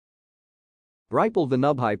Ripal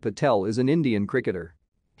Vinubhai Patel is an Indian cricketer.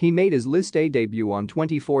 He made his List A debut on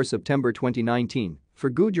 24 September 2019 for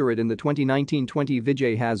Gujarat in the 2019-20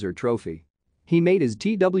 Vijay Hazare Trophy. He made his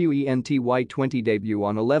T20 debut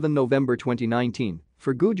on 11 November 2019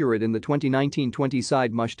 for Gujarat in the 2019-20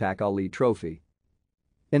 Syed Mushtaq Ali Trophy.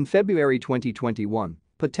 In February 2021,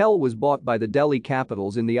 Patel was bought by the Delhi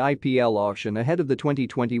Capitals in the IPL auction ahead of the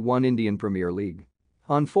 2021 Indian Premier League.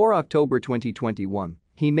 On 4 October 2021,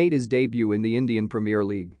 he made his debut in the Indian Premier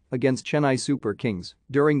League against Chennai Super Kings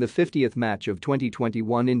during the 50th match of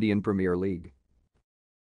 2021 Indian Premier League.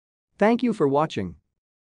 Thank you for watching.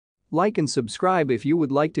 Like and subscribe if you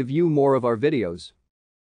would like to view more of our videos.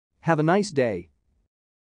 Have a nice day.